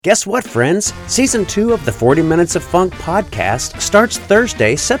Guess what, friends? Season 2 of the 40 Minutes of Funk podcast starts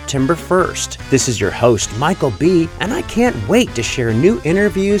Thursday, September 1st. This is your host, Michael B., and I can't wait to share new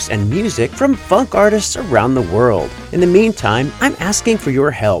interviews and music from funk artists around the world. In the meantime, I'm asking for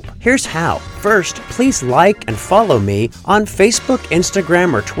your help. Here's how. First, please like and follow me on Facebook,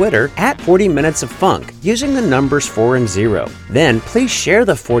 Instagram, or Twitter at 40 Minutes of Funk using the numbers 4 and 0. Then, please share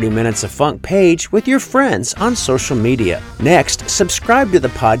the 40 Minutes of Funk page with your friends on social media. Next, subscribe to the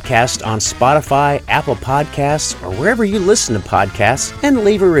podcast on Spotify, Apple Podcasts, or wherever you listen to podcasts, and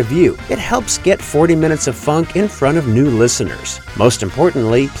leave a review. It helps get 40 Minutes of Funk in front of new listeners. Most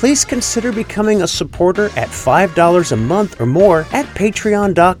importantly, please consider becoming a supporter at $5 a month or more at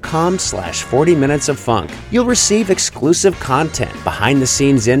patreon.com/40 Minutes of Funk. You'll receive exclusive content,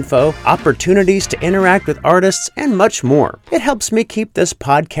 behind-the-scenes info, opportunities to interact with artists, and much more. It helps me keep this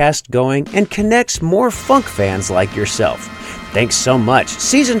podcast going and connects more funk fans like yourself. Thanks so much.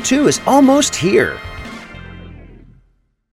 Season 2 is almost here.